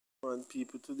And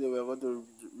people, today we're going to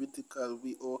Rytikal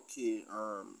we okay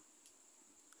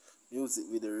music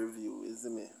with a review,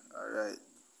 isn't it? Alright.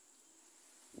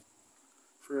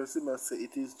 First him I say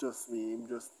it is just me, him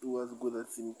just do as good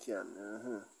as him can.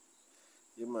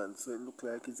 Yeah man, so it look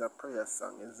like it's a prayer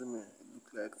song, isn't it? It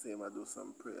look like say him I do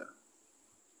some prayer.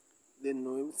 Then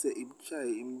no him say him try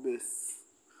him best.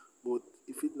 But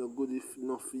if it not good if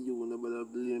not for you, nobody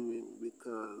blame him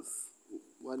because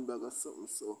one bag of something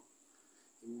so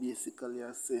him basically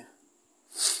I say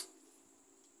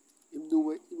him do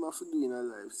what him have to do in a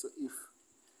life. So if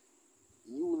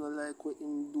you not like what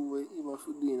him do, what him have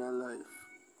to do in a life,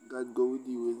 God go with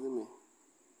you, isn't me?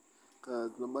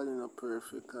 Cause nobody not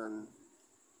perfect and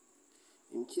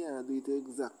him can't do it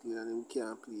exactly and him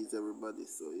can't please everybody,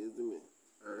 so you see me?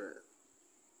 Alright.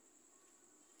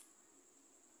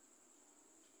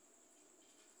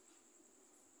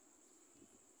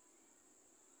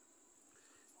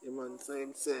 Yeah man, so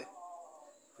him say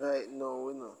right now,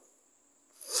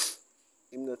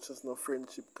 him not just no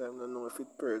friendship cause him not know if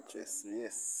it purchase,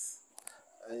 yes.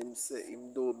 And him say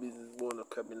him do business but no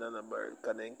cabin and a bar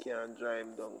cause then can't drive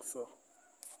him down, so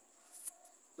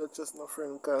not just no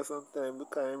friend cause sometimes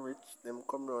because I'm rich, them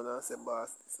come round and say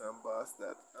boss this and boss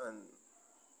that and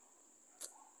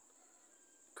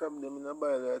crab them in a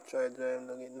boiler try drive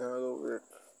down it now go work.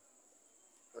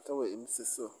 That's what him say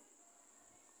so.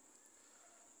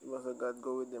 He must have God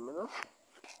go with them,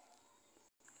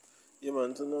 Yeah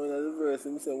man, so now in the verse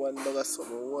him say one bag of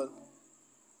something,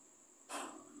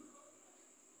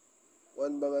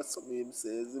 one bag of something him say,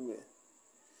 you see me?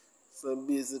 So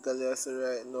basically I say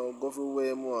right now, go for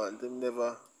where him want, him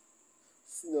never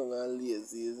sit down and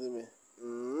lazy, you see me?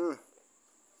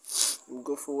 Him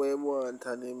go for where him want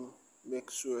and him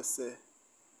make sure say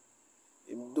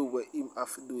him do what him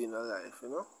have to do in a life,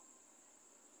 to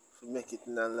make it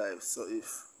in a life. So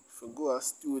if you go to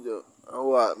studio and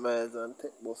walk miles and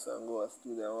take bus and go to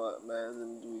studio and walk miles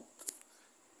and do it.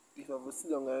 If I have to sit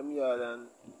down in my yard and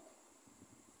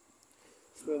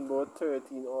spend about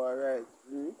 13 hours write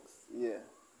lyrics, yeah.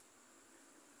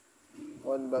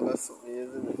 One bag of something,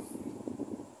 isn't it?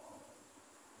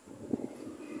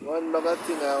 One bag of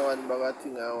thing and one bag of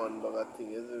thing and one bag of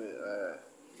thing, isn't it? Alright.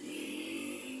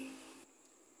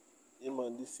 Yeah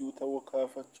man, this youth I work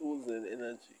off a chosen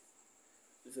energy.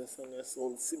 This is a song that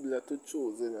sounds similar to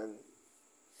chosen and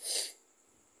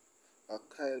a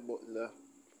Kyle Butler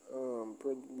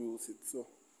produce it so.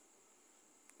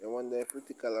 I wonder if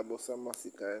Rytikal about some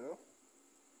massacre.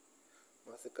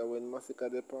 Massacre when massacre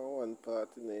they on one part,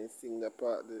 he sing the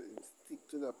part, he stick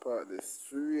to the part, they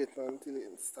straight until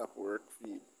it stop work for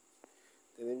you.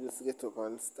 Then he just get up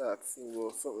and start sing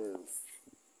about something else.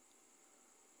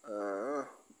 Uh,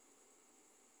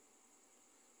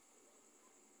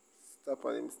 Stop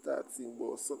and him start sing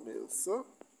about something else. So,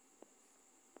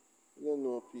 you don't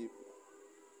know people.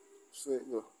 So it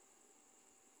go.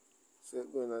 So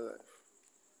it go in a life.